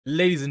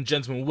Ladies and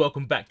gentlemen,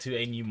 welcome back to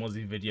a new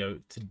Mozzie video.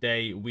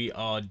 Today we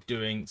are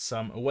doing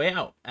some A Way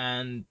Out,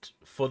 and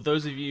for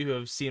those of you who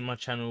have seen my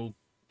channel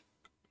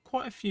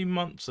quite a few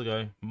months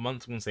ago, I'm going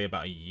to say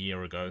about a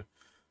year ago,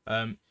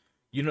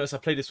 you notice I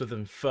played this with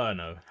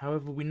Inferno.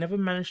 However, we never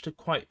managed to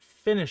quite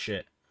finish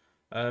it,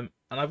 and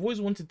I've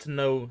always wanted to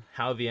know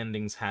how the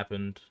endings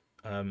happened,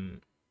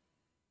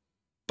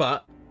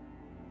 but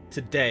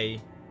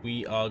today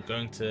we are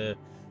going to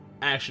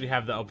actually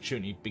have that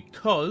opportunity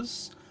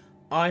because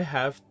I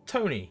have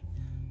Tony.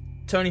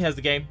 Tony has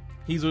the game.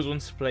 He's always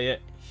wanted to play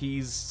it.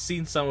 He's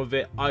seen some of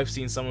it. I've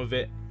seen some of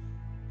it.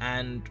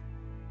 And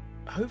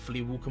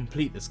hopefully we'll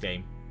complete this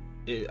game.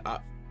 I'm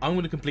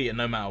going to complete it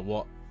no matter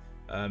what.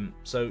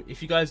 So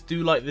if you guys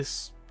do like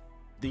these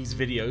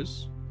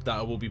videos that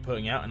I will be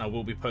putting out, and I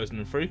will be posting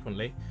them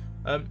frequently,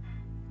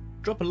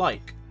 drop a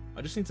like.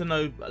 I just need to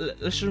know.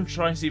 Let's just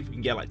try and see if we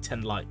can get like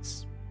 10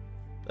 likes.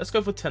 Let's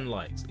go for 10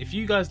 likes. If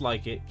you guys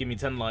like it, give me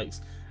 10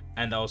 likes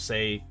and I'll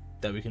say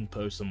that we can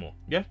post some more.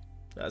 Yeah,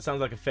 that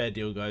sounds like a fair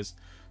deal, guys.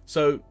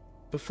 So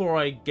before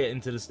I get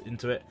into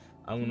it,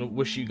 I'm gonna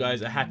wish you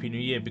guys a happy new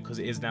year because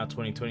it is now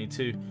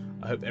 2022.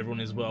 I hope everyone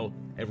is well,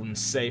 everyone's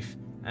safe,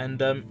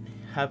 and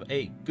have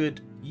a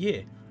good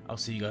year. I'll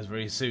see you guys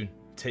very soon.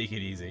 Take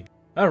it easy.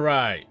 All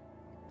right,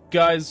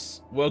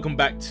 guys, welcome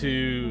back. What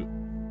do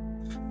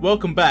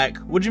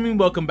you mean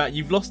welcome back?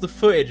 You've lost the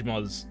footage,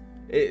 Moz.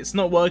 It's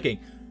not working.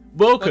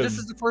 Welcome. Well, this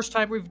is the first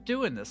time we're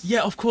doing this.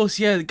 Yeah, of course.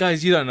 Yeah,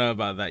 guys, you don't know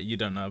about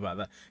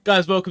that.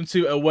 Guys, welcome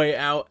to A Way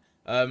Out.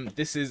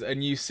 This is a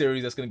new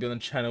series that's going to be on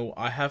the channel.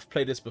 I have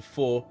played this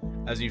before,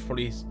 as you've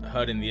probably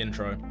heard in the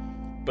intro.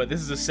 But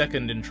this is the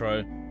second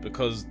intro,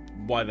 because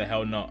why the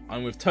hell not?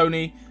 I'm with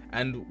Tony,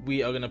 and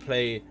we are going to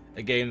play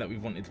a game that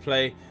we've wanted to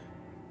play.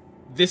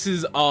 This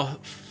is our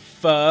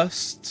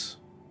first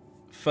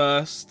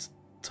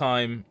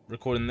time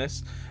recording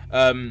this.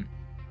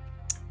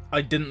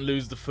 I didn't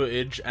lose the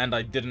footage, and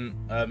I didn't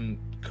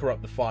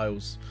corrupt the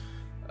files.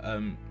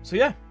 So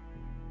yeah.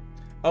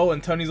 Oh,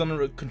 and Tony's on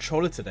a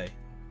controller today.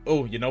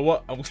 Oh, you know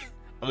what? I'm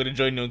gonna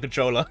join you on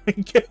controller.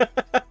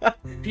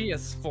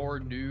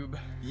 PS4 noob.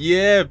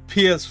 Yeah,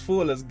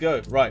 PS4. Let's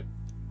go. Right.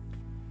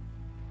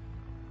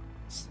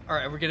 All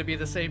right, we're gonna be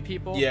the same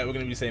people. Yeah, we're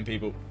gonna be the same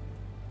people.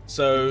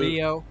 So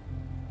Leo.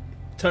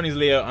 Tony's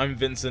Leo. I'm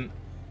Vincent,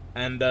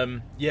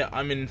 and yeah,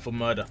 I'm in for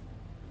murder.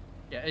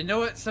 Yeah, you know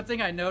what?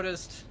 Something I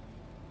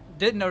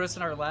didn't notice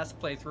in our last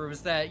playthrough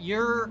is that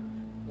you're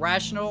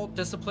rational,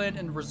 disciplined,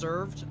 and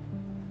reserved,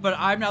 but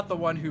I'm not the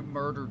one who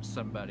murdered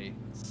somebody.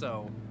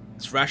 So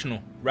it's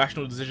rational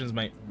decisions,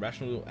 mate.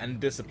 Rational and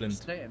disciplined.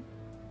 Staying.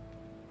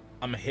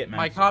 I'm a hitman.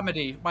 My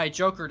comedy, my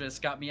jokerness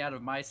got me out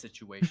of my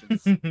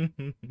situations.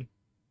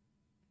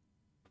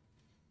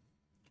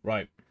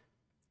 Right.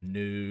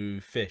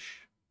 New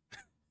fish.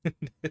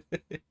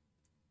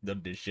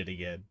 Done this shit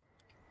again.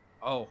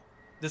 Oh,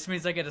 this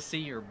means I get to see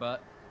your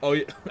butt. Oh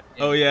yeah.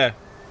 Oh yeah.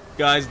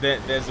 Guys,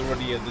 there's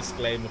already a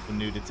disclaimer for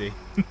nudity.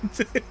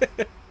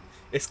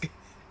 It's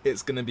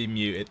gonna be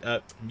muted.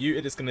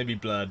 Muted is gonna be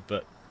blurred,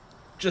 but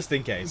just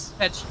in case.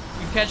 You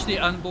catch the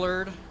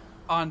unblurred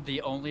on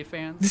the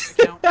OnlyFans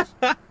account.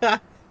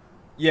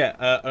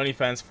 Yeah,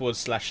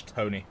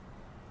 OnlyFans/Tony.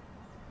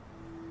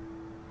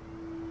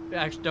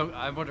 Actually, don't.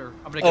 I'm gonna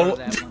go to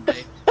that one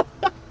day.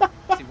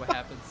 See what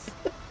happens.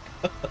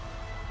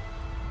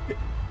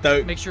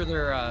 Don't make sure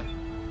they're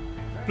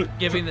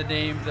giving the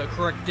name the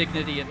correct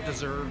dignity it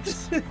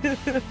deserves.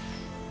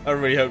 I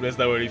really hope there's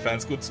no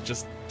OnlyFans called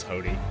just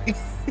Tony.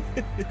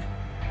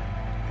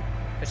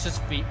 It's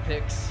just feet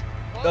pics.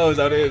 Oh, is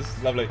that what it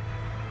is? Lovely.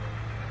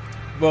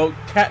 Well,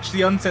 catch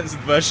the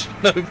uncensored version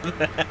over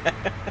there.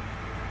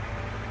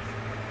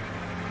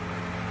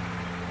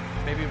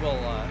 Maybe we'll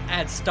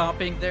add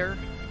stomping there.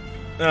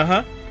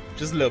 Uh-huh.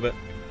 Just a little bit.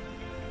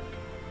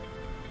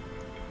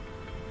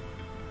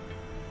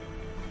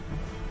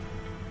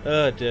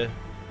 Oh dear.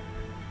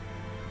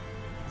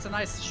 It's a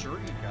nice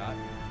shirt you got.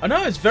 I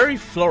know, it's very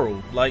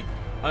floral. Like,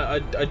 I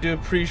do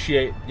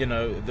appreciate, you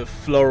know, the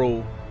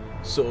floral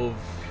sort of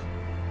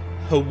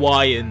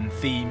Hawaiian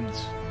themed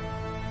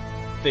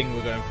thing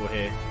we're going for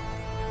here.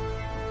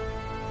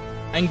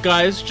 And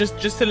guys,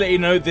 just to let you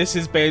know, this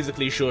is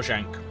basically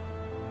Shawshank.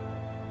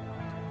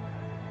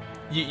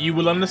 You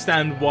will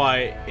understand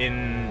why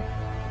in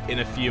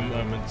a few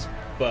moments,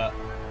 but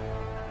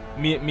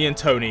me and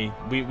Tony,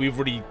 we've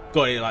already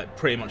got it like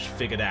pretty much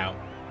figured out.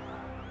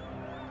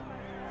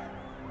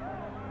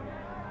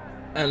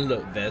 And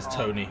look, there's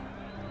Tony.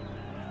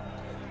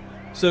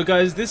 So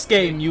guys, this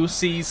game you'll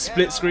see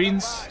split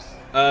screens.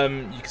 You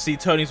can see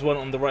Tony's one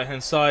on the right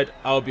hand side,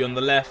 I'll be on the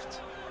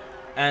left.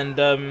 And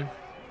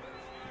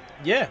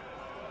yeah.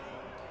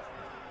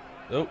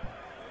 Oh,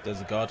 there's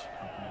a guard.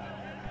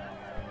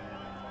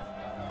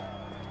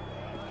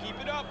 Keep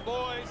it up,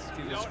 boys.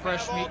 See, there's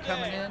fresh meat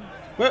coming in.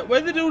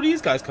 Where did all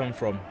these guys come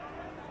from?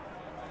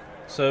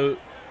 So,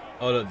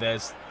 oh look,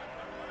 there's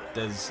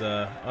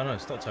oh no,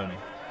 it's not Tony.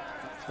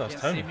 That's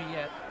Can't Tony. see me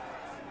yet.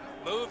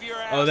 Move your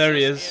Oh, there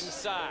he asses is.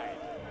 inside.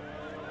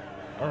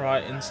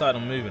 Alright, inside,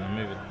 I'm moving.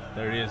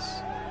 There he is.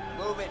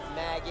 Move it,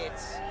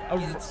 maggots.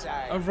 Get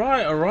inside.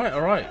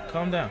 Alright.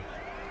 Calm down.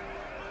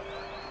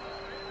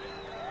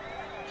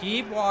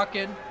 Keep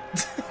walking.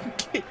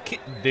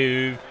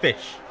 Do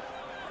fish.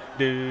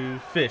 Right,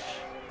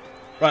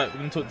 we're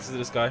gonna talk to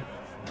this guy.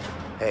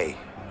 Hey,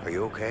 are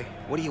you okay?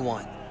 What do you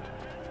want?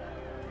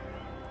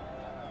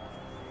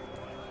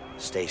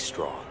 Stay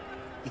strong.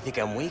 You think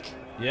I'm weak?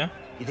 Yeah?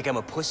 You think I'm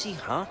a pussy,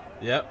 huh?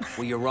 Yep.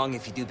 Well, you're wrong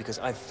if you do, because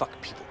I fuck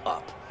people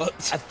up. I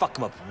fuck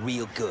them up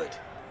real good.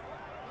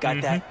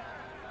 Got that?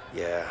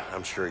 Yeah,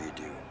 I'm sure you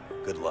do.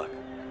 Good luck.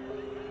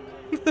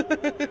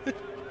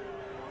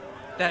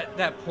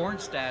 That porn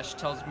stash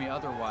tells me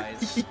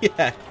otherwise.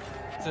 Yeah.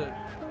 It's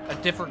a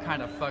different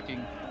kind of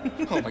fucking.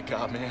 Oh my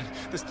God, man,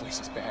 this place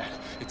is bad.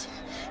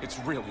 It's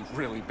really,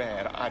 really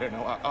bad. I don't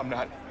know.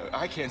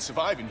 I can't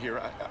survive in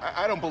here.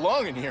 I don't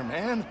belong in here,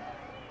 man.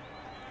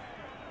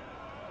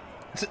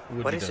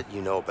 What is it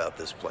you know about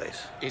this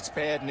place? It's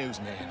bad news,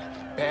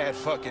 man. Bad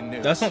fucking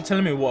news. That's not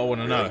telling me what I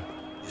want to know.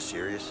 You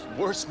serious?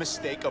 Worst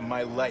mistake of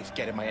my life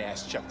getting my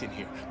ass chucked in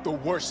here. The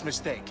worst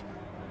mistake.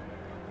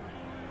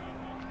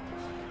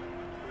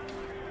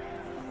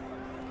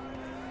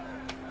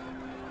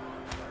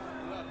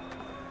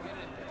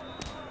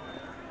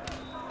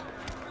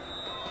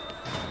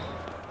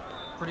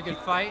 Pretty good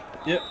fight.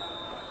 Yep.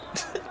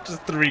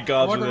 Just 3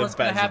 guards with Wonder their what's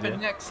gonna badges. happen Yeah.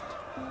 next.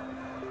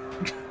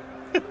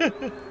 Here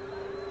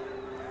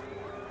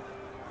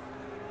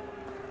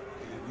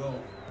you go.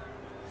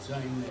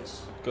 Sign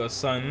this. Gotta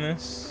sign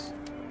this.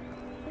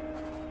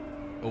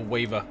 A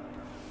waiver.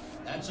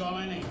 That's all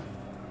I need.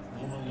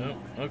 Move along. Nope.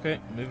 Okay,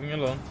 moving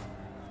along.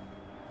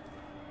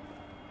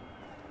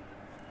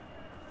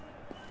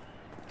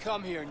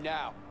 Come here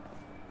now.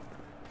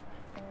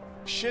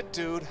 Shit,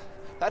 dude.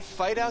 That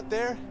fight out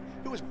there,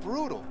 it was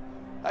brutal.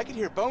 I could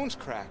hear bones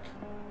crack.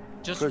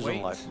 Just Prison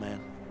wait. life,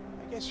 man.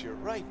 I guess you're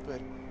right, but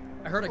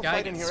I heard a people guy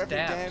fight get in here every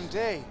damn stabbed.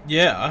 day.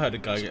 Yeah, I heard a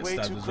guy It's get way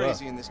stabbed too as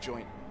crazy well. in this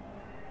joint.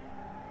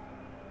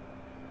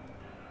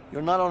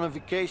 You're not on a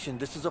vacation.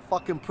 This is a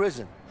fucking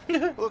prison.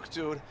 Look,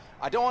 dude,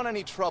 I don't want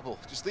any trouble.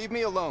 Just leave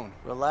me alone.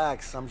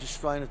 Relax. I'm just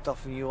trying to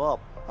toughen you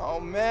up. Oh,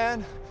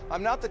 man.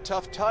 I'm not the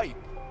tough type.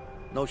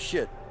 No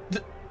shit.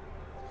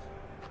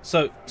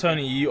 So,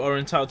 Tony, you are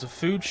entitled to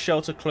food,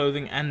 shelter,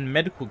 clothing, and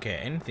medical care.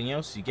 Anything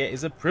else you get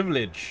is a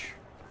privilege.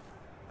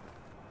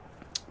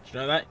 Did you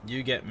know that?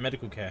 You get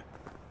medical care.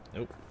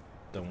 Nope.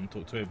 Don't want to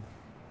talk to him.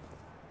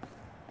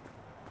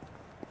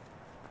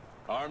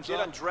 Arms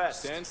Get up.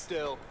 undressed. Stand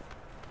still.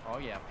 Oh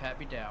yeah, pat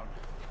me down.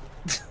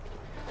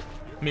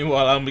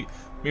 Meanwhile,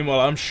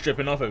 I'm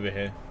stripping off over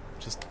here.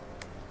 Just.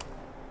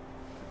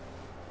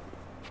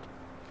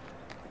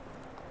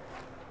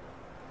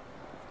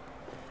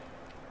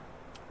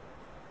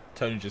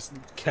 Tony just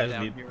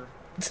casually. Down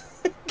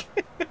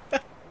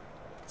here.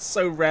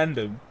 So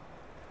random.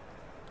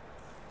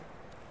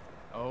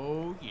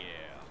 Oh yeah.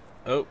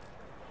 Oh.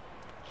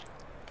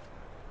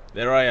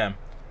 There I am.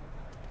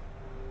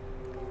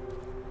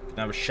 Can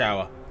have a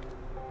shower.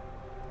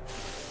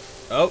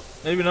 Oh,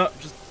 maybe not.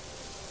 Just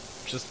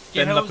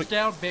Get bend up. hosed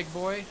down, big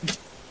boy.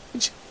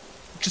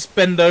 Just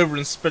bend over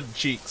and spread the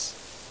cheeks.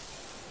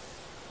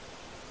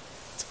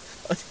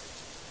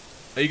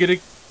 Are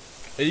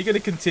you gonna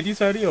continue,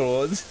 Tony,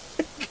 or are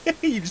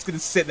you just gonna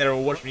sit there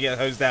and watch me get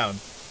hosed down?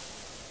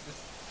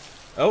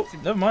 Oh,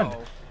 never mind.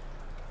 Oh,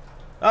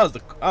 That was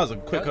a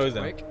quick that was hose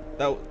down. quick.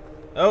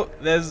 Oh,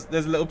 there's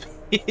a little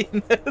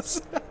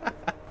penis.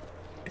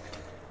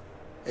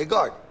 Hey,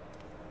 guard.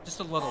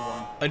 Just a little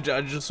one. I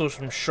just saw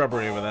some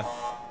shrubbery over there.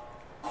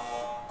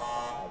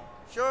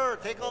 Sure,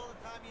 take all the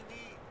time you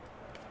need.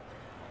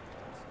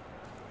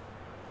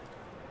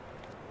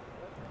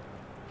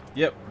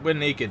 Yep, we're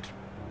naked.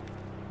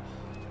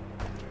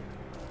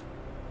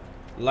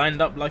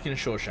 Lined up like in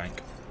Shawshank.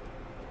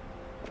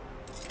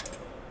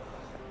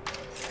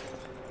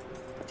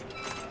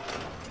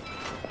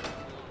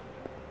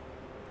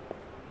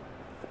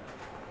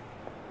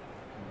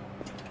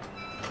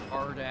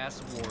 Hard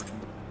ass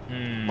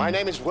warden. My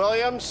name is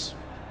Williams,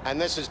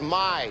 and this is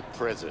my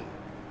prison.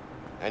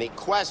 Any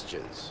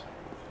questions?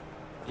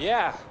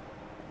 Yeah.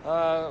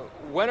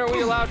 When are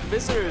we allowed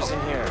visitors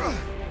in here?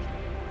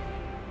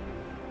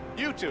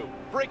 You two,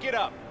 break it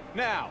up.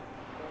 Now.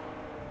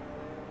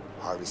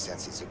 Harvey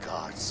sends his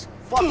cards.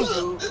 Fuck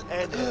you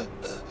and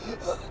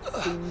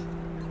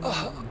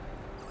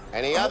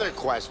Any other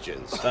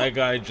questions? That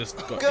guy just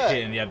got Good.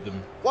 hit in the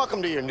abdomen.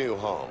 Welcome to your new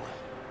home.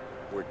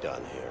 We're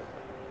done here.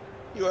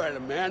 You heard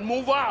him, man.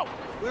 Move out.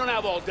 We don't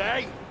have all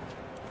day.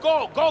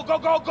 Go, go, go,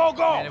 go, go,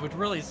 go. Man, it would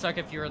really suck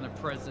if you're in the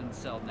prison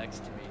cell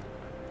next to me.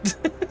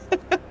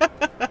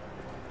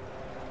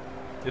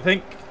 You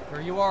think?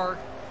 Here you are.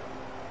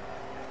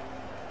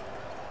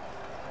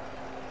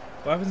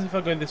 What happens if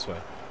I go this way?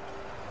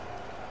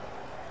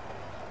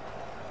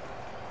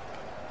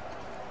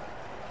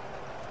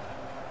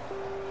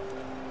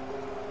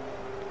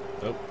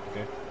 Oh,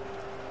 okay.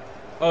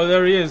 Oh,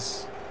 there he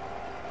is.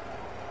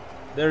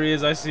 There he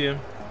is, I see him.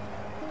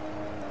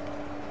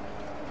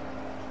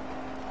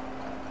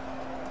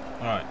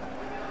 Alright.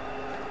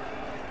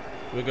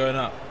 We're going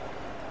up.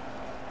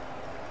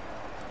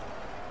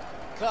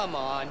 Come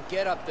on,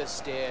 get up the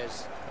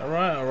stairs.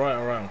 Alright,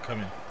 I'm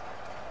coming.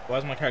 Why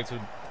is my character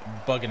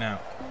bugging out?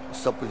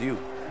 What's up with you?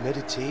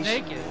 Meditation,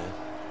 Naked. man.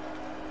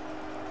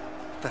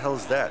 What the hell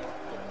is that?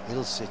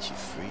 It'll set you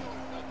free.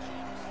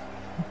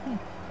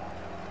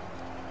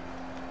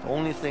 The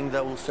only thing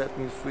that will set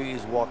me free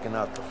is walking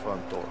out the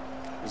front door.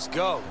 Let's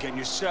go. Get in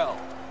your cell.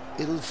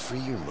 It'll free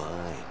your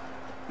mind.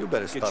 You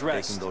better Get stop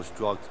dressed. taking those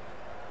drugs.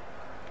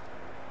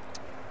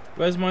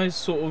 Where's my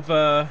sort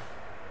of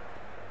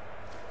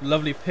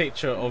lovely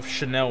picture of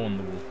Chanel on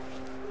the wall?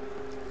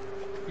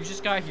 You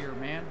just got here,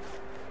 man.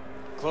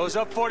 Close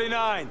up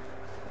 49.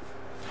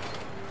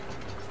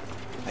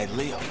 Hey,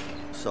 Leo.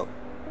 So,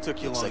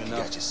 Took you Looks long like you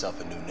enough. got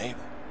yourself a new neighbor.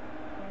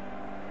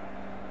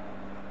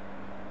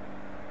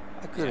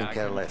 I couldn't I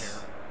care couldn't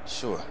less.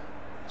 Sure.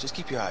 Just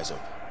keep your eyes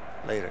open.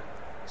 Later.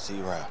 See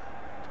you around.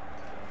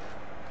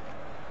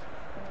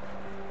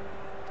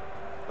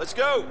 Let's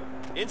go.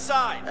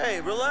 Inside. Hey,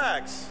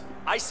 relax.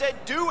 I said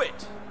do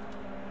it.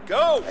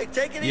 Go. Hey,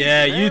 take it easy,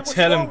 Yeah, man. you What's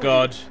tell wrong him, with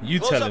God. you? You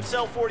Close tell up him.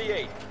 cell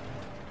 48.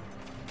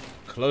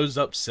 Close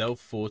up cell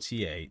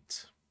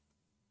 48.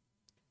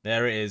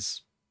 There it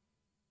is.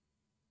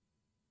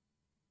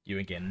 You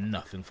ain't getting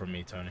nothing from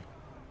me, Tony.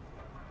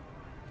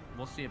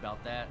 We'll see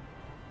about that.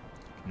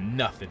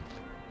 Nothing.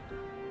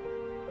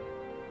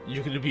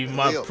 You're gonna be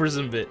my Leo.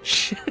 prison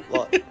bitch.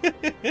 What?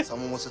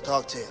 Someone wants to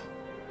talk to you.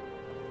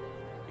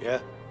 Yeah?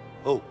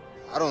 Who?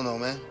 I don't know,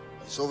 man.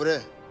 It's over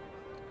there.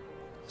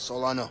 That's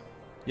all I know.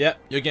 Yep,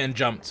 you're getting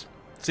jumped.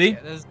 See? Yeah,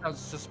 this sounds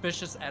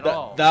suspicious at That,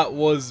 all. that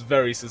was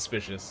very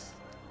suspicious.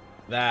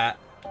 That.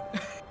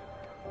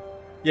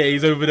 Yeah,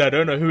 he's over there. I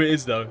don't know who it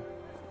is, though.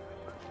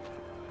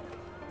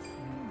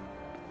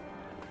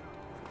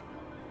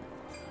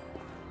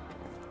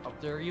 Up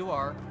there you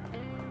are.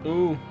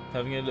 Ooh,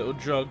 having a little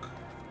jog.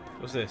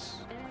 What's this?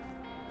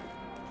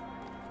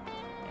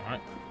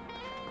 Alright.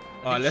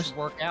 Alright, let's.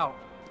 Work out.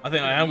 I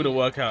think I am gonna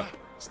work out.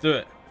 Let's do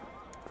it.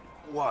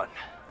 1.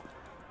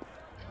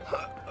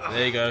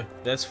 There you go.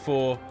 There's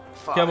 4.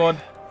 5. Come on.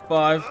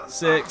 5,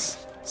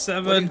 6,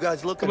 7. What are you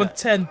guys looking Come on, at?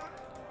 10.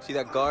 See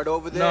that guard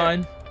over there?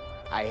 9,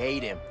 I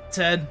hate him.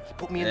 10. He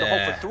put me in the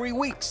hole for 3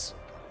 weeks.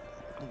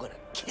 I'm gonna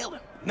kill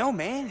him. No,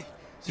 man. Do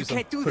You some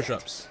can't do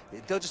push-ups.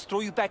 that. They'll just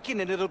throw you back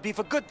in and it'll be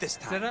for good this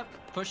time. Sit up,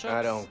 push ups.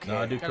 I don't care.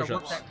 No, I do Gotta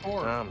work push-ups. that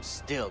core. I'm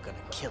still gonna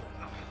kill him.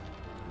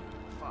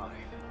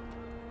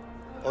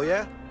 Oh,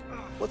 yeah?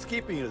 What's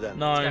keeping you then?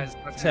 9, This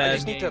guy's fucking 10, I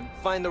just need to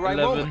find the right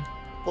 11, moment.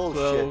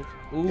 Bullshit. 12.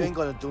 You Ooh, ain't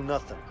gonna do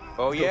nothing.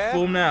 Oh, got yeah?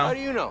 full now. How do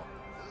you know?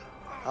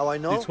 How I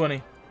know? do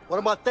 20. What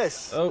about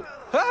this? Oh,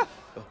 Huh?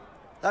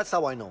 That's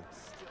how I know.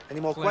 Any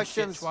more Flinch it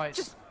questions?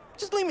 twice.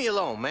 Just leave me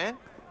alone, man.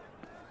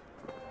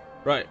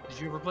 right. Did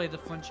you ever play the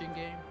flinching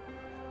game?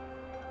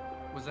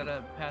 Was that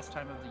a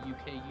pastime of the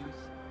UK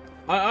youth?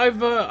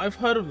 I've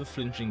heard of the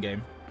flinching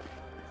game.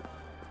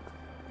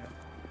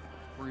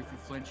 Where if you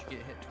flinch, you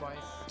get hit twice.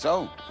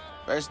 So,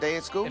 first day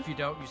at school? If you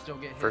don't, you still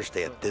get hit. First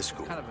day so at this it's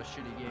school. Kind of a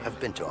shitty game. I've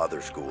been to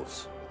other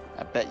schools.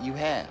 I bet you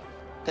have.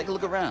 Take a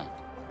look around.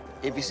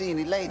 If you see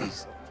any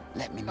ladies,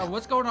 let me know. Oh,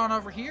 what's going on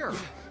over here?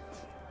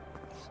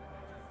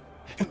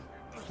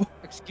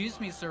 Excuse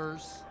me,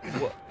 sirs.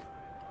 What?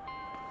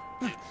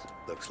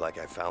 Looks like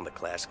I found the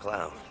class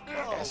clown.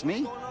 That's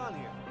me?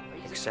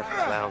 Except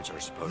clowns are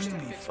supposed to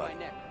be funny.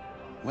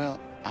 Well,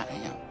 I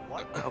am.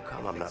 How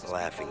come I'm not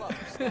laughing?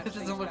 It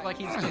doesn't look like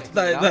he's getting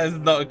That is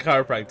not a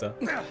chiropractor.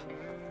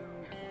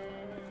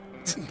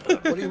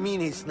 What do you mean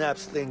he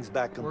snaps things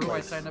back in Where do I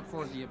place? sign up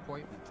for the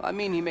appointment? I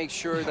mean, he makes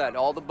sure that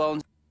all the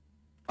bones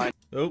are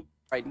Oh, the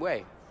right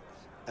way.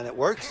 And it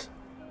works?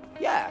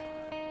 Yeah.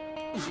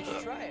 You should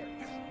try it.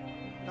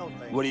 No,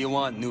 thank What do you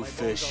want, My new bones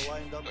fish? are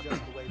lined up just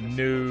the way they're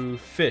new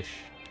fish.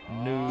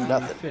 New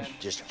Nothing. fish.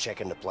 Just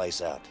checking the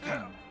place out.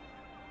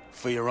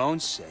 For your own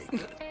sake,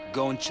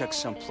 go and check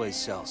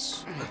someplace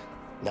else.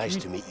 Nice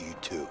to meet you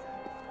too.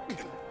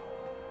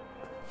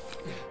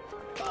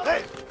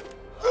 Hey!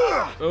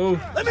 Oh,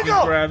 Let me he's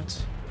go! grabbed.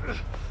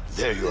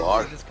 There you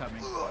are. It is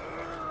coming.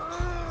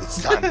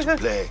 It's time to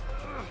play.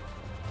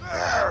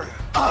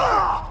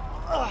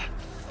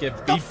 Get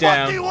The beat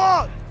fuck do you down.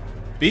 want?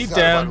 Beat It's not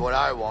down. about what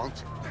I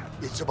want.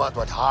 It's about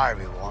what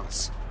Harvey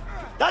wants.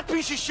 That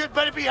piece of shit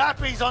better be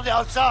happy he's on the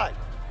outside.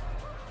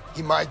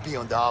 He might be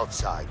on the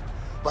outside,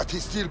 but he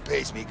still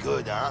pays me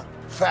good, huh?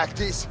 Fact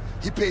is,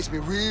 he pays me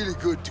really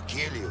good to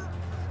kill you.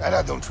 And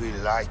I don't really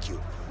like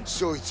you.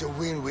 So it's a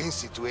win-win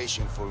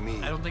situation for me.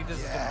 I don't think this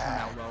is going to turn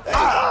out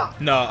well.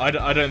 No,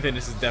 I don't think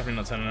this is definitely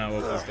not turning out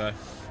well for this guy.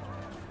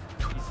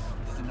 He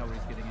doesn't know what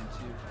he's getting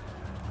into.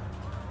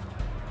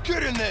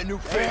 Get in there, new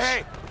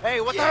fish.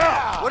 Hey, what the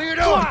hell? What are you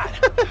doing?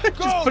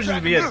 Just pushing him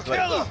in the end.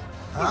 Like,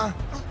 Huh?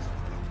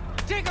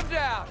 Take him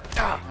down!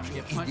 I'm going to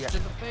get punched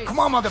in the face. Come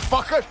on,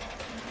 motherfucker.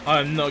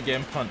 I'm not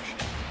getting punched.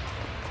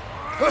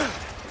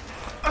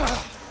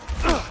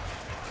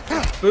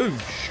 Boom!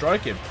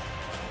 Strike him.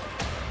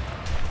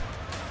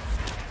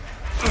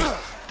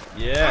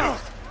 Yeah.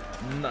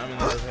 Not in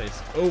the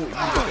face. Oh, you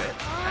got it.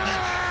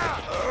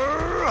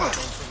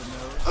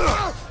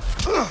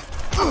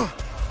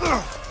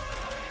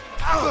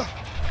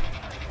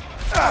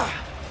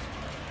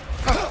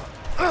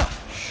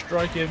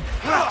 Strike him.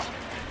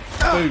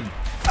 Boom.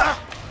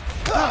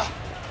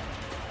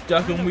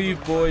 Duck and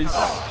weave, boys.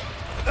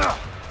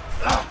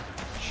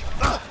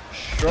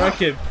 Strike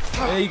him.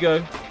 There you go.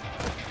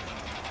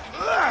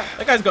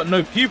 That guy's got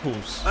no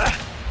pupils.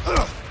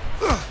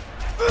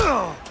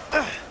 Oh,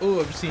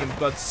 I'm seeing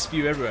blood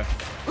spew everywhere.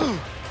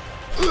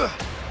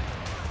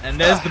 And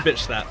there's the bitch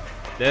slap.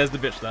 There's the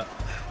bitch slap.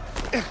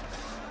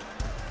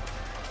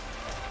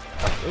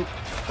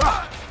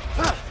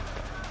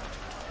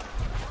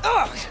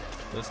 Oh.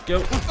 Let's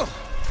go.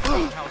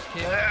 House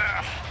kick.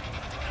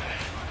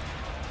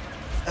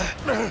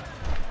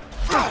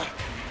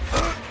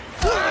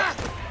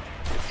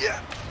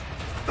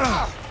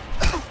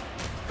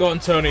 Go on,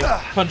 Tony.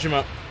 Punch him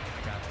up.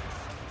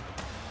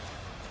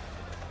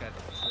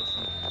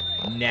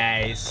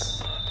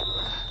 Nice.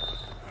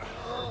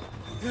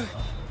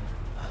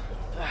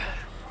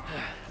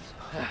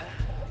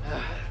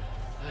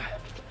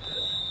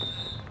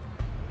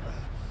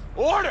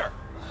 Order!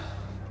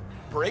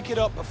 Break it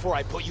up before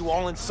I put you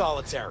all in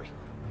solitary.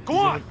 Go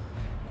on!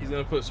 He's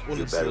gonna put us all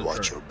You in better solitary.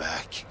 watch your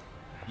back.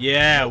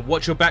 Yeah,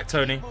 watch your back,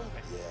 Tony.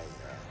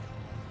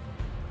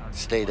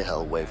 Stay the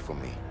hell away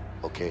from me,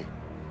 okay?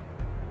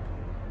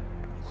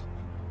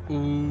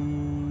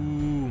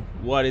 Ooh,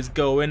 what is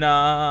going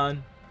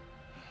on?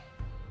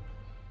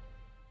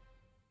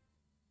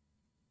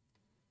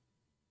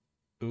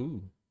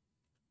 Ooh.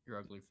 Your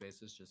ugly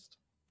face is just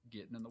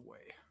getting in the way.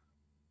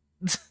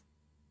 It's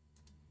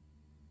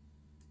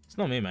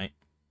not me, mate.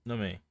 Not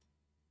me.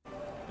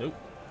 Nope.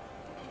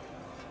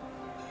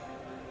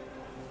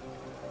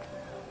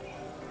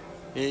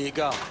 Here you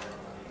go.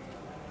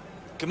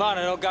 Come on,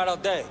 I don't got all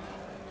day.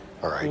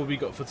 All right. What have we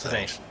got for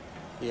today?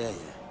 Yeah, yeah.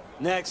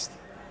 Next.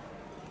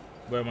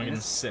 Where am I going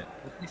to sit?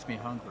 It makes me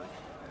hungry.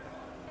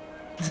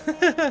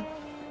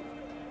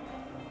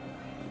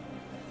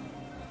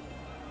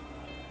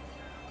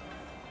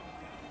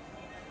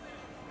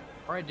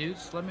 Alright,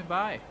 dudes, let me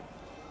by.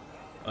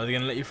 Are they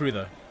going to let you through,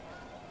 though?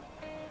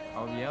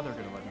 Oh, yeah, they're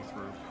gonna let me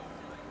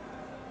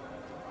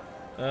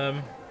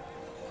through.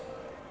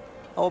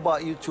 How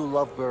about you two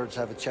lovebirds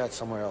have a chat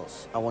somewhere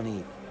else? I want to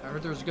eat. I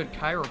heard there's a good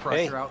chiropractor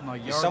Hey, out in the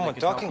yard. is someone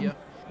that could help talking? you.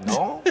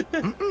 No?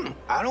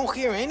 I don't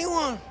hear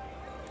anyone.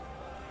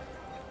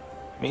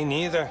 Me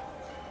neither.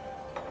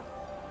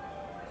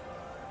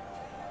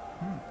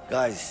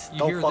 Guys, You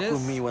don't hear fuck this?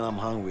 with me when I'm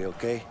hungry,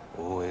 okay?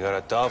 Ooh, we got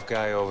a tough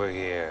guy over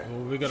here.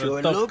 Oh, we got Sure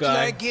a tough looks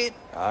guy. like it.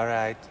 All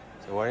right.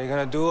 So what are you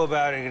gonna do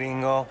about it,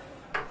 gringo?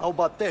 How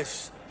about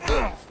this?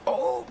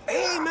 Oh,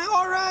 hey, man,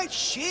 all right,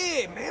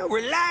 shit, man,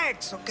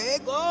 relax, okay?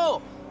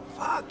 Go.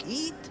 Fuck,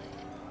 eat.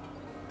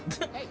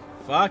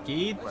 Fuck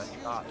it.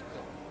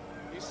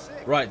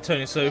 Right,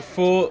 Tony, so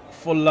for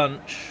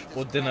lunch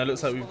or dinner,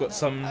 looks like we've got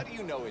some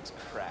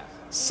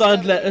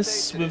side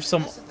lettuce with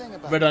some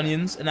red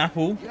onions, an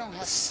apple,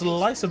 a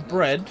slice of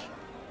bread,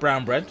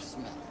 brown bread,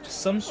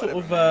 some sort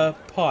of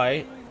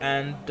pie,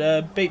 and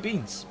baked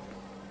beans.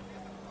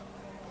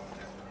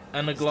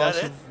 And a glass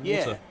of water.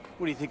 Yeah.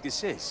 What do you think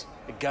this is?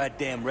 A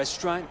goddamn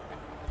restaurant?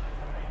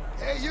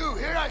 Hey, you,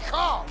 here I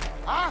come.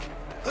 Huh?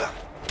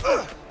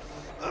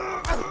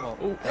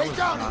 Oh, Hey,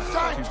 down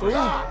inside.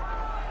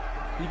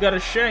 you got a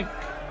shank.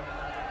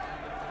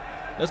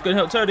 Let's go and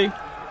help Tony.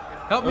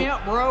 Help me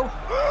out, bro.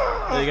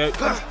 There you go.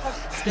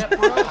 Step,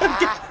 bro.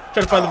 Trying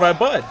to find the right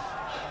button.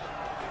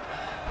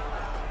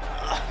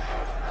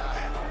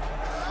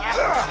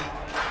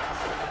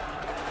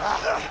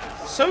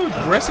 So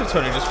aggressive,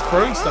 Tony, just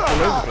throwing stuff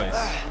all over the place.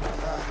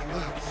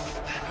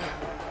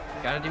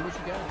 Gotta do what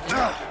you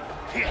gotta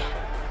do.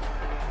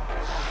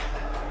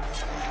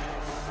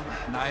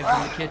 Knives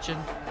in the kitchen.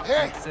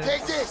 Here, Makes sense.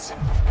 take this.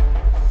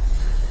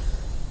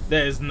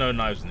 There is no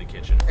knives in the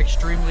kitchen.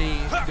 Extremely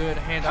good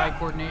hand-eye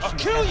coordination. I'll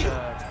kill you.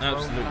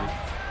 Absolutely.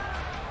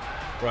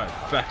 Right,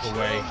 back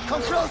away.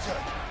 Come closer.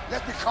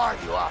 Let me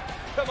carve you up.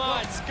 Come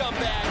on,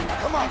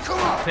 scumbag. Come on, come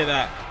on. Take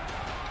that.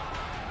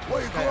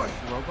 Where you going?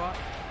 Robot.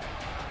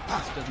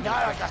 Now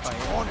I got you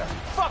cornered.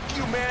 Fuck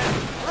you, man.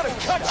 I'm gonna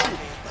cut you.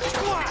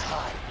 Come on.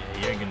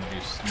 Yeah, you ain't gonna do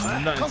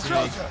nothing Come to me.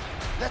 closer.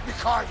 Let me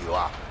carve you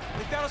up.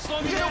 Think that'll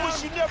slow me down?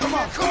 You never Come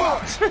on, come on.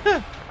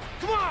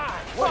 Come on.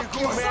 Where Fuck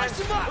you you, going? man.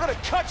 I'm gonna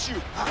cut you.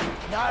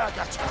 Now I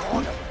got you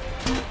cornered.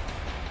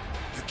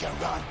 You can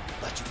run,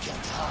 but you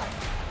can't hide.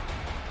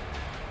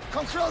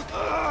 Come close.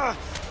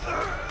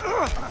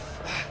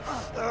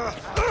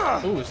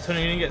 Oh, is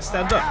Tony gonna get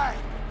stabbed up?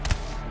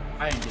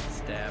 I didn't get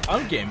stabbed.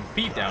 I'm getting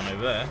beat down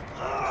over there.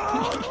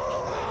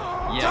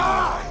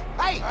 Yeah.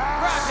 Hey,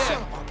 grab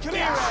him. Come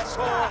here,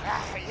 asshole.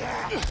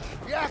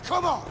 Yeah,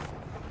 come on.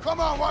 Come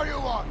on, what do you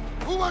want?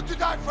 Who wants to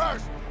die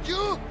first?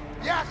 You?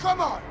 Yeah,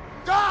 come on.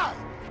 Die.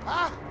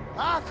 Huh?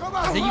 Come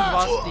on. I think you've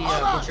lost the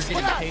what you're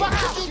getting paid. What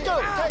did you do?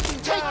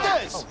 Take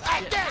this.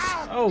 This.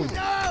 Oh,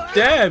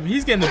 damn,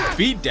 he's getting the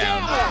beat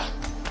down.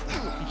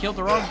 You killed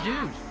the wrong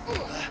dude.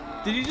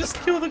 Did you just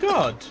kill the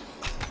guard?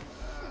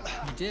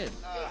 You did.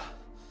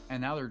 And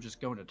now they're just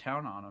going to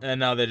town on him. And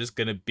now they're just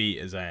gonna beat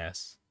his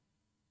ass.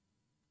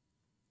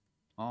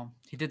 Well,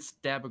 he did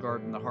stab a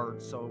guard in the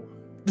heart, so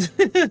let's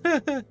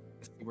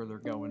see where they're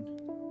going.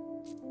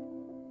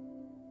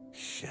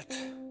 Shit.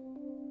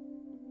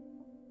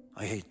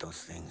 I hate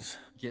those things.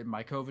 Getting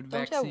my COVID Don't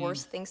vaccine. you have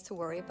worse things to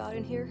worry about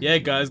in here? Yeah,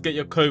 guys, get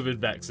your COVID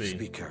vaccine. Just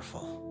be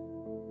careful.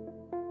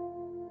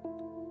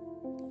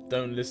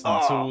 Don't listen to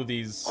all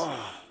these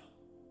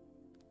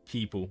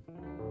people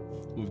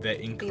with their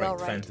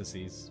incorrect right.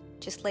 fantasies.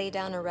 Just lay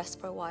down and rest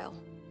for a while.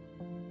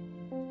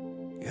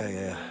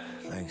 Yeah,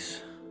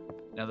 thanks.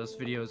 Now this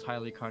video is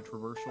highly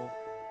controversial.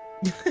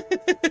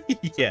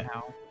 Yeah.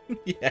 Somehow.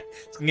 Yeah,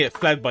 it's gonna get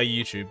flagged by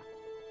YouTube.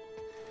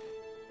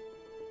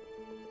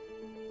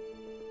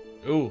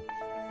 Ooh,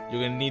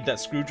 you're gonna need that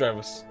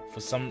screwdriver for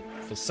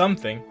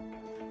something.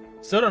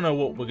 Still don't know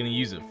what we're gonna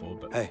use it for,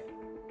 but Hey.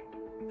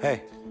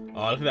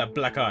 Oh, look at that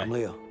black eye. I'm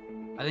Leo.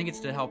 I think it's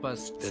to help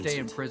us stay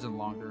in prison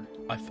longer.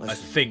 I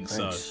think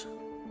so.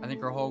 I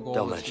think our whole goal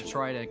Don't is mention to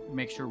try to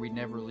make sure we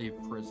never leave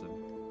prison.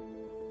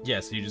 Yeah,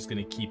 so you're just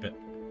gonna keep it.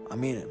 I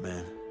mean it,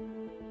 man.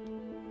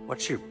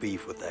 What's your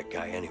beef with that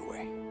guy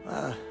anyway?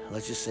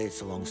 Let's just say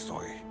it's a long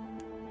story.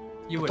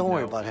 You Don't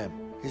worry know. about him.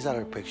 He's out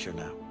of the picture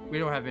now. We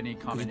don't have any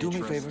common Could you do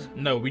me a interest. favor?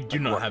 No, we do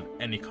Like not what? have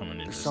any common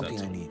There's interest. something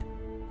at I all. need.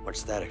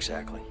 What's that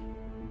exactly?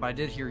 But I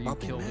did hear you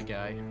Nothing, killed a man.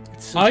 guy.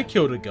 I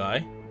killed a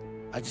guy.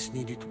 I just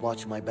need you to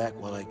watch my back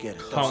while I get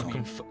it.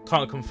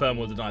 Can't confirm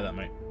or deny that,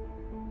 mate.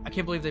 I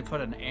can't believe they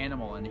put an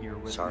animal in here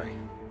with Sorry, me.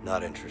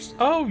 not interested.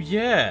 Oh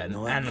yeah, an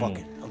No, animal. fuck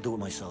it. I'll do it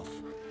myself.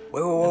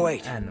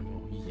 Wait.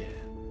 Animal, yeah.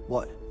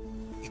 What?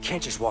 You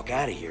can't just walk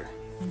out of here.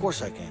 Of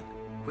course I can.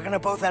 We're gonna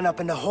both end up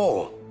in the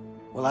hole.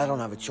 Well, I don't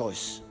have a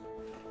choice.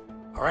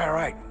 All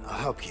right. I'll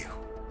help you.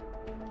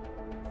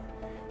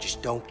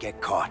 Just don't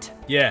get caught.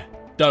 Yeah,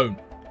 don't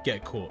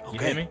get caught. You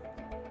Okay. hear me?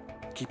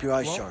 Keep your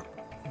eyes Well, sharp.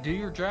 Do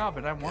your job,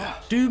 and I won't.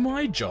 Do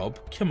my job.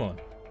 Come on.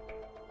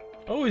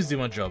 Always do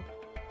my job.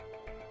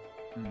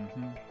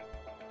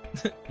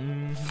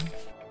 Mm-hmm.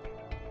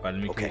 Right, let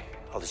me Okay,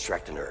 I'll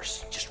distract the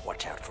nurse. Just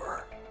watch out for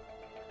her.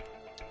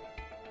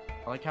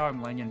 I like how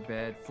I'm laying in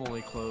bed,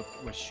 fully clothed,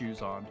 with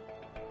shoes on.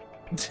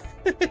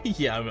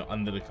 Yeah, I'm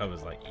under the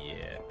covers. Like,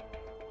 yeah.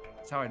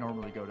 That's how I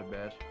normally go to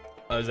bed.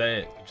 Oh, is that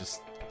it?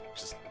 Just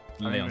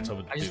lay on top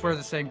of the I just duvet. wear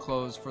the same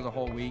clothes for the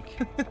whole week.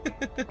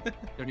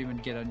 Don't even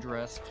get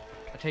undressed.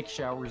 I take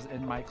showers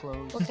in my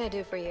clothes. What can I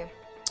do for you?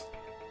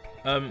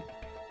 I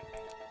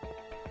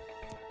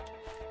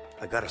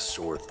got a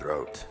sore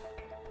throat.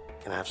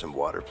 Can I have some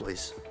water,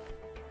 please?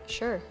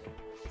 Sure.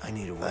 I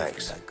need a way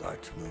Thanks. for that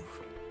guard to move.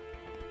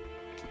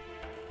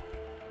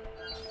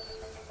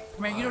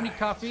 Man, you don't need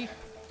coffee.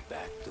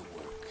 Back to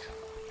work.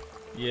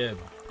 Yeah,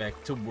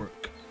 back to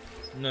work.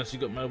 Nurse, you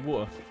got my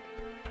water.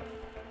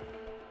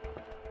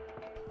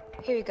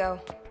 Here you go.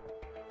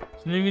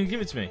 So you're gonna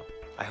give it to me?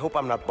 I hope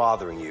I'm not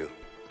bothering you.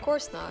 Of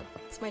course not.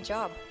 It's my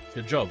job. It's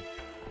your job.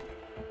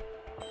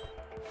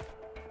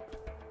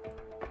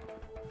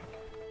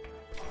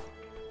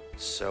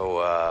 So,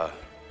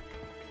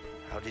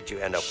 how did you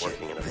end up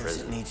working in a Vincent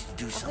prison? needs to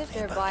do I've lived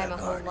something about nearby that my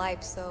guard. whole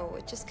life, so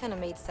it just kind of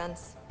made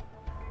sense.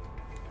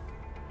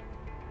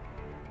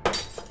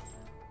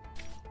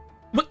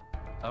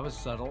 That was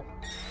subtle.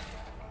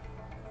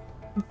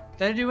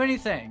 Didn't do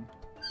anything.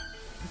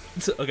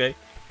 Okay.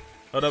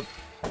 Hold up.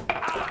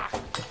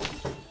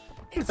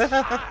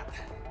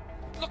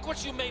 Look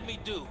what you made me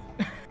do.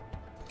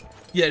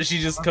 Yeah,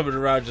 she's just coming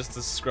around just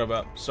to scrub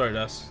up. Sorry,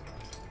 Nurse.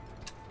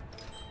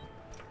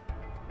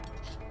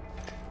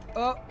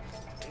 Oh.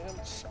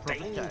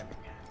 Perfect timing.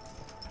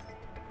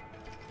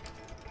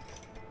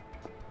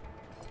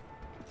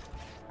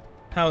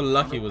 How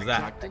lucky was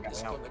that?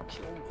 It's gonna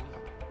kill me.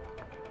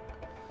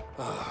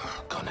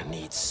 Gonna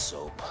need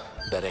soap.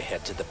 Better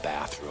head to the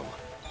bathroom.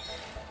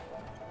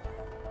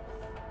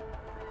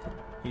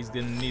 He's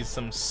gonna need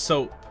some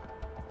soap.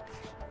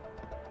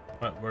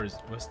 Right, where's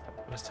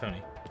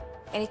Tony?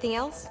 Anything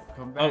else?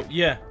 Come back. Oh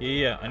yeah.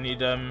 I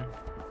need I'm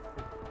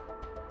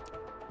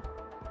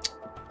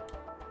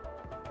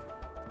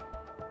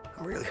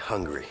really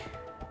hungry.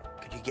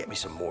 Could you get me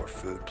some more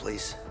food,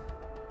 please?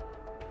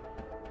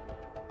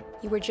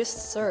 You were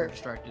just served.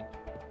 Distracted.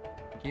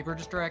 Keep her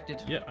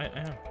distracted. Yeah, I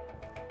am.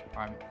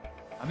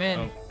 I'm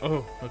in.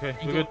 Oh, okay.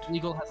 We're good.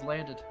 Eagle has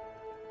landed.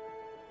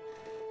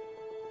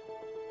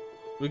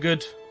 We're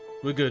good.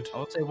 We're good. I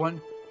would say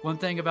one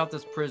thing about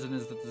this prison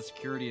is that the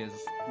security is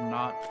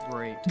not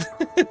great.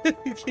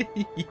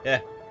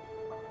 Yeah.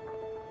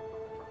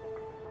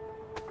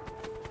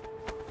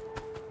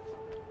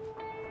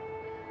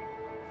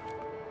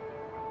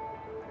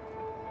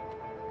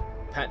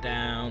 Pat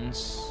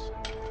downs.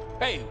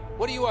 Hey,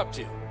 what are you up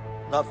to?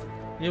 Nothing.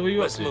 Yeah, what are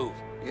you Let's up to? move.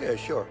 Yeah,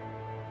 sure.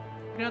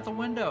 Get out the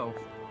window.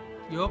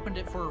 You opened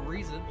it for a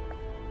reason.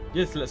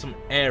 Just let some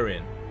air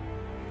in.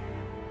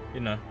 You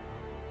know.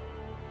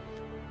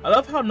 I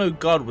love how no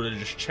guard would have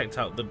just checked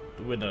out the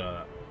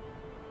window.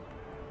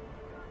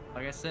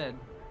 Like I said,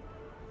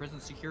 prison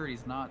security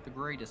is not the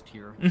greatest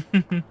here.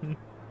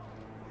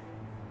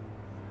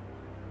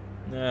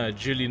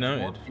 Duly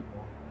noted.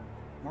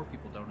 More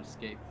people don't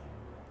escape.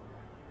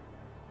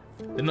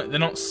 They're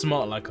not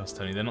smart like us,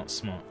 Tony. They're not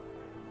smart.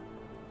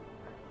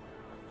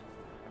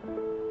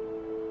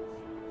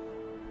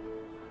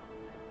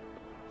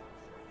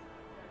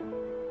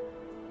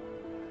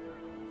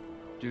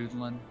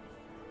 doodling,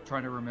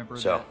 trying to remember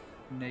So,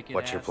 that naked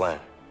what's your ass. plan?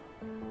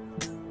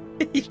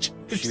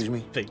 Excuse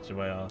me? Picture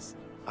my ass.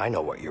 I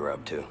know what you're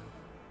up to.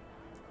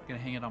 Gonna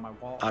hang it on my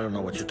wall. I don't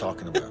know what you're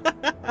talking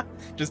about.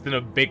 Just in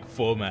a big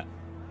format.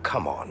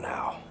 Come on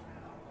now.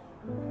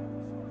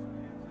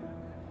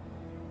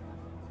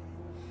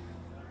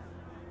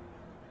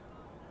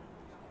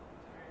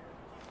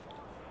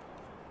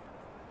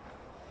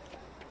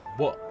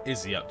 What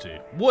is he up to?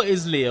 What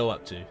is Leo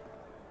up to?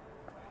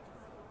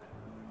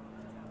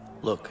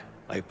 Look,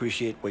 I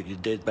appreciate what you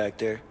did back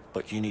there,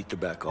 but you need to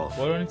back off.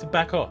 Why do I need to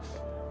back off?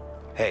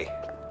 Hey,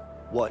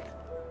 What?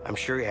 I'm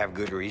sure you have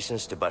good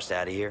reasons to bust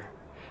out of here,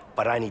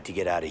 but I need to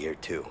get out of here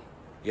too.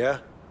 Yeah?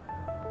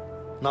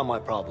 Not my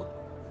problem.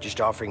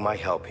 Just offering my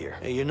help here.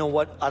 Hey, you know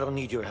what? I don't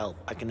need your help.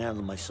 I can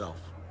handle myself.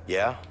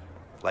 Yeah?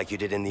 Like you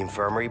did in the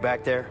infirmary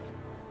back there?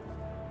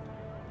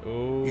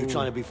 Oh. You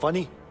trying to be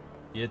funny?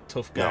 You're a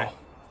tough guy. No,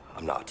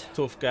 I'm not.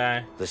 Tough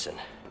guy. Listen,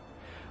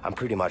 I'm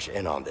pretty much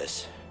in on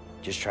this.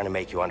 Just trying to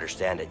make you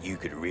understand that you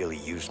could really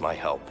use my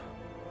help.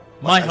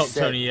 My Like I help,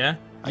 said, Tony, yeah?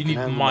 I You can need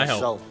handle my help.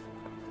 myself.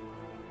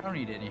 I don't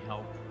need any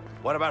help.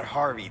 What about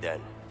Harvey then?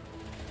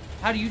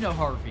 How do you know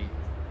Harvey?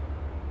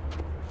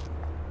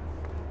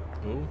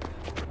 Ooh.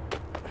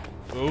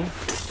 Ooh.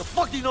 The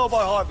fuck do you know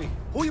about Harvey?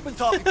 Who you been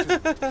talking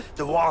to?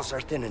 The walls are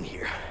thin in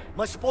here.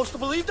 Am I supposed to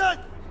believe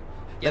that?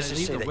 Let's they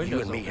just say leave the that you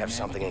windows and me open, have man.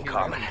 something You in hear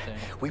common. everything.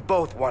 We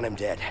both want him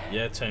dead.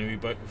 Yeah, Tony, we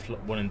both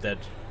want him dead.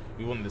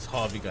 We want this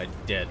Harvey guy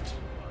dead.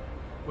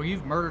 Well,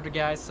 you've murdered a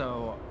guy,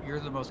 so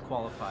you're the most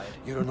qualified.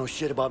 You don't know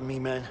shit about me,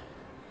 man.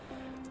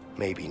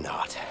 Maybe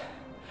not.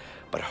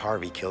 But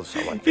Harvey killed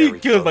someone He very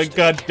killed my close to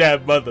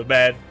goddamn mother,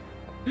 man.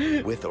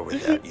 me. With or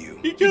without you.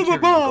 He killed my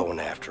I'm mom. going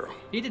after him.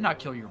 He did not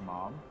kill your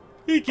mom.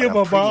 He But killed I'm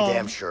my pretty mom.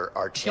 damn sure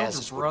our He killed your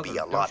chances would brother. be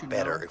a Don't lot you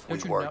better know? if we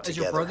Don't you worked know? Is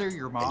together. your brother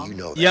your mom? And you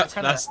know that. Yep, What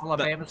kind that's of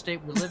Alabama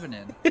state we're living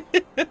in?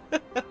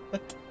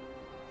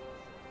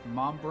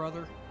 Mom,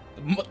 brother?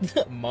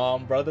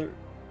 Mom, brother.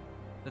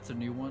 That's a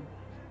new one.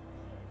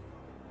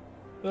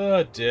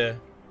 Oh dear.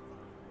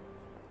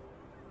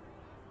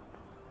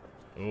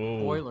 Oh.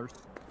 Spoilers.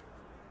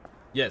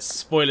 Yes,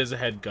 spoilers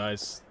ahead,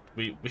 guys.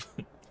 We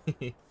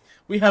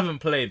we haven't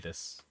played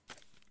this.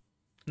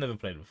 Never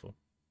played it before.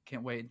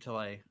 Can't wait until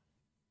I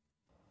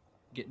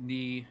get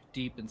knee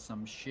deep in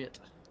some shit.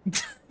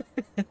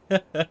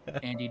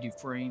 Andy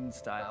Dufresne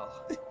style.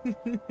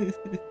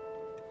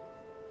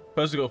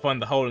 First we gotta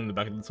find the hole in the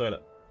back of the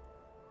toilet.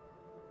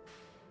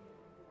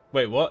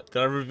 Wait, what?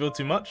 Did I reveal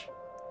too much?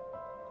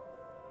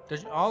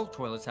 All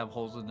toilets have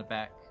holes in the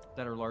back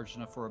that are large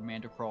enough for a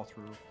man to crawl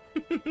through.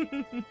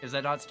 Is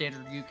that not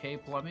standard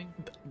UK plumbing?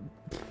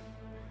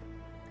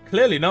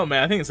 Clearly not,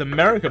 man. I think it's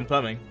American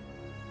plumbing.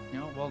 You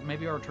know, well,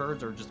 maybe our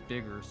turds are just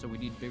bigger, so we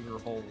need bigger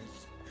holes.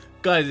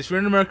 Guys, if you're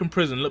in an American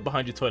prison, look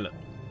behind your toilet.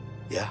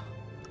 Yeah.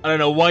 I don't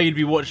know why you'd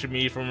be watching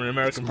me from an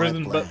American It's my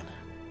prison, but plan.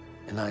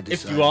 And I if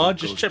decide you are, what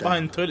just goes check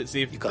behind down. the toilet,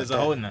 see if You got there's a that?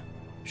 hole in there.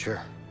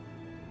 Sure.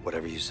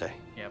 Whatever you say.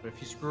 Yeah, but if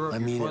you screw up I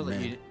your mean it, toilet,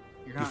 man. you're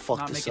You not, fuck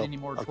not this making up, any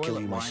more I'll toilet kill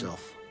you wine.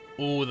 myself.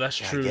 Oh, that's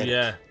Yeah, I true, get it.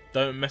 yeah.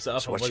 Don't mess it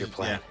up. So what's your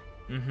plan?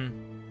 Yeah. Mm-hmm.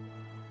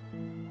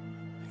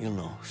 You'll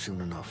know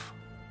soon enough.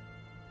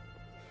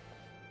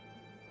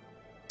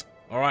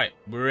 Alright,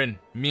 we're in.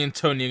 Me and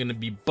Tony are gonna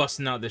be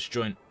busting out this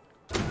joint.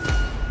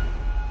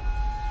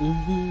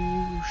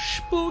 Ooh,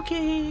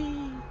 spooky!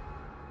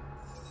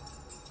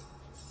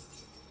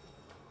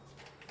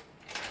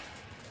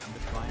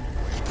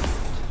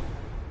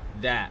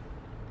 That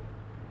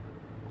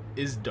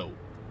is dope.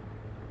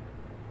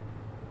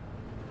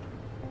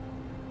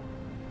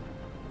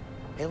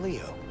 Hey,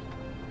 Leo.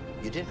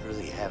 You didn't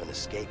really have an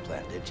escape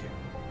plan, did you?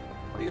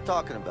 What are you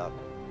talking about?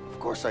 Of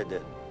course I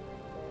did.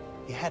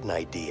 You had an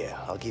idea.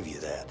 I'll give you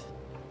that.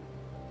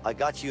 I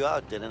got you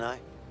out, didn't I?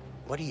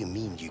 What do you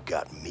mean you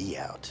got me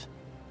out?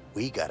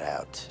 We got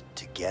out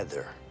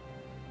together.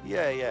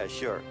 Yeah,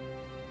 sure.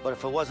 But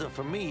if it wasn't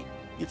for me,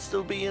 you'd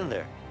still be in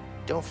there.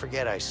 Don't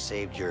forget I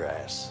saved your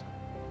ass.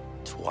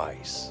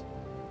 Twice.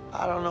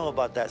 I don't know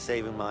about that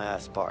saving my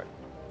ass part,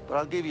 but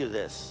I'll give you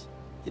this.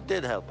 You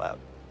did help out.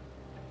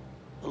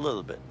 A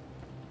little bit.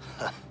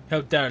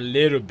 Help down a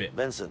little bit.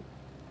 Vincent.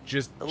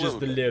 Just a little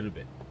little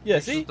bit. Yeah,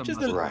 It's see? just a Just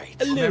muscle. Right.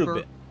 a little Remember-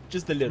 bit.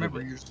 Just a little Remember,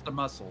 bit. you're just a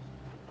muscle.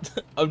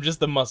 I'm just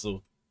the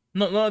muscle.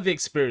 Not the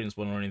experienced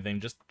one or anything,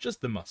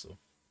 just the muscle.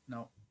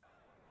 No.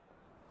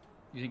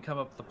 You didn't come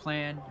up with the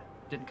plan.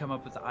 Didn't come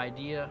up with the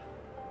idea.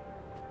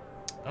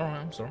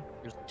 Alright, I'm sorry.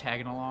 You're just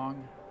tagging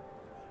along.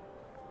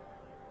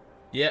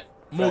 Yep,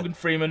 Morgan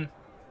Freeman.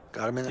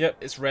 Got a minute? Yep,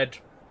 it's red.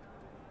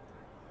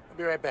 I'll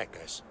be right back,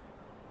 guys.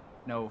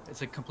 No,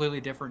 it's a completely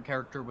different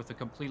character with a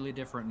completely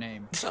different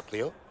name. What's up,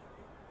 Leo?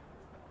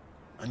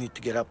 I need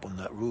to get up on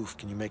that roof.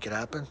 Can you make it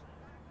happen?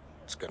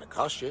 It's gonna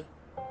cost you.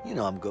 You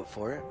know I'm good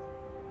for it.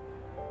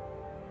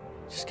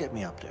 Just get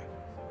me up there.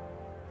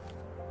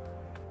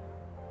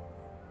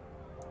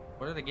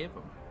 What did they give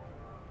him?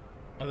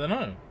 I don't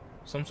know.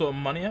 Some sort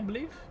of money, I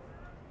believe?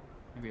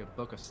 Maybe a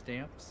book of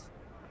stamps?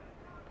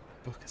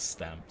 Book of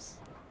stamps.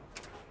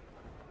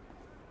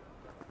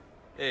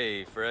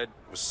 Hey, Fred.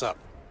 What's up?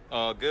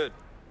 All good.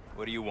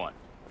 What do you want?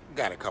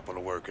 Got a couple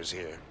of workers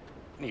here.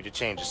 Need to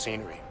change the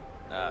scenery.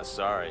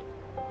 Sorry.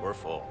 We're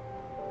full.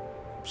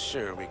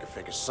 Sure, we could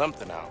figure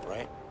something out,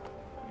 right?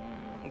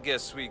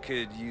 Guess we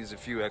could use a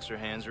few extra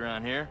hands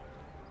around here.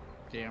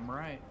 Damn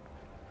right.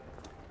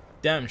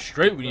 Damn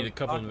straight we need a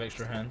couple of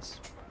extra hands.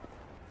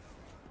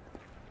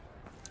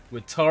 We're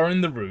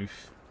tarring the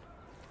roof.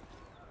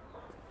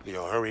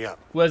 Leo, hurry up.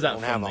 Where's that Don't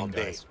from have then, all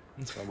day. guys?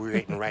 But we're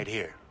waiting right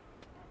here.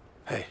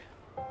 Hey,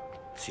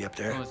 see up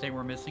The there? only thing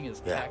we're missing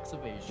is Yeah. tax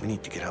evasion. We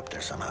need to get up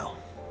there somehow.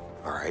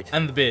 All right.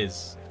 And the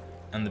beers.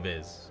 And the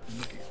beers.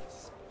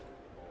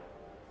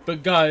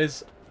 But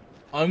guys,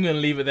 I'm going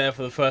to leave it there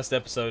for the first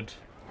episode.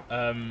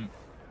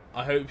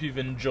 I hope you've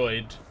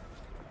enjoyed.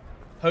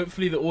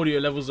 Hopefully the audio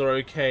levels are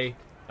okay.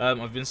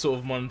 I've been sort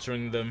of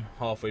monitoring them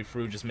halfway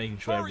through, just making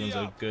sure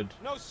everyone's good.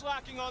 No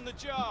slacking on the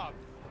job.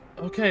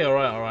 Okay,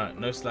 alright.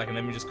 No slacking.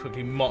 Let me just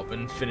quickly mop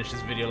and finish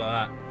this video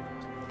like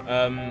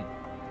that.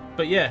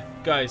 But yeah,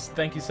 guys,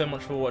 thank you so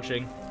much for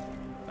watching.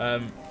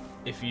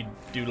 If you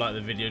do like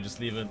the video, just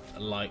leave a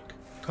like.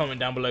 Comment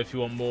down below if you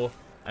want more.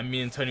 And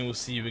me and Tony will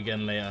see you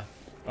again later.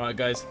 Alright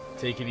guys,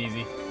 take it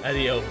easy.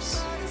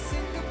 Adios.